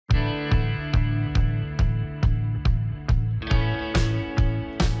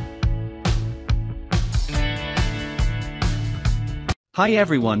Hi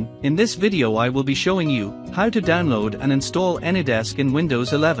everyone, in this video I will be showing you how to download and install Anydesk in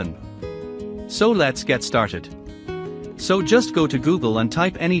Windows 11. So let's get started. So just go to Google and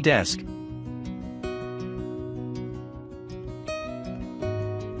type Anydesk.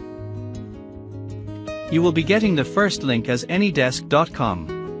 You will be getting the first link as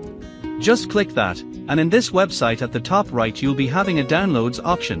anydesk.com. Just click that, and in this website at the top right you'll be having a downloads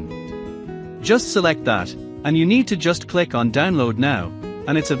option. Just select that, and you need to just click on download now,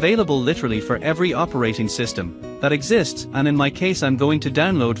 and it's available literally for every operating system that exists, and in my case I'm going to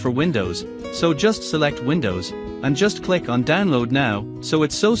download for Windows, so just select Windows, and just click on download now, so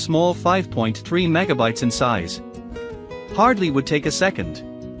it's so small 5.3 megabytes in size. Hardly would take a second.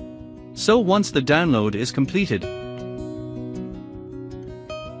 So once the download is completed,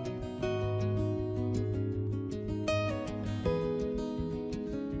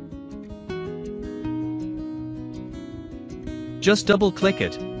 just double-click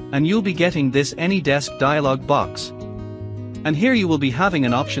it, and you'll be getting this Anydesk dialog box. And here you will be having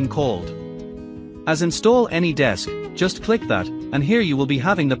an option called as Install Anydesk, just click that, and here you will be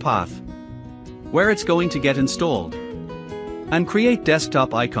having the path where it's going to get installed. And create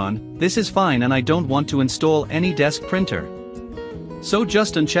desktop icon, this is fine and I don't want to install Anydesk printer. So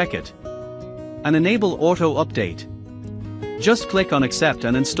just uncheck it. And enable auto update. Just click on accept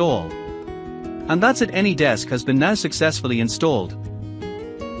and install. And that's it, Anydesk has been now successfully installed.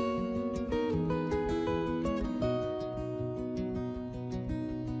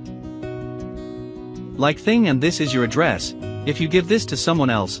 Like thing, and this is your address. If you give this to someone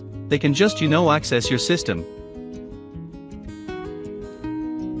else, they can just access your system.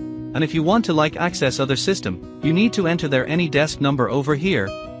 And if you want to access other system, you need to enter their Anydesk number over here.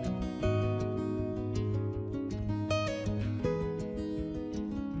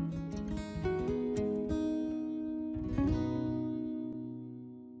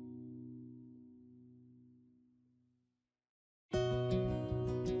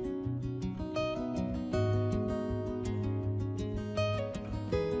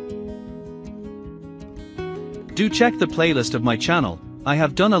 Do check the playlist of my channel. I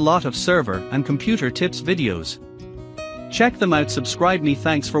have done a lot of server and computer tips videos. Check them out, subscribe me,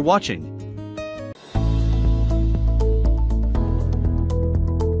 thanks for watching.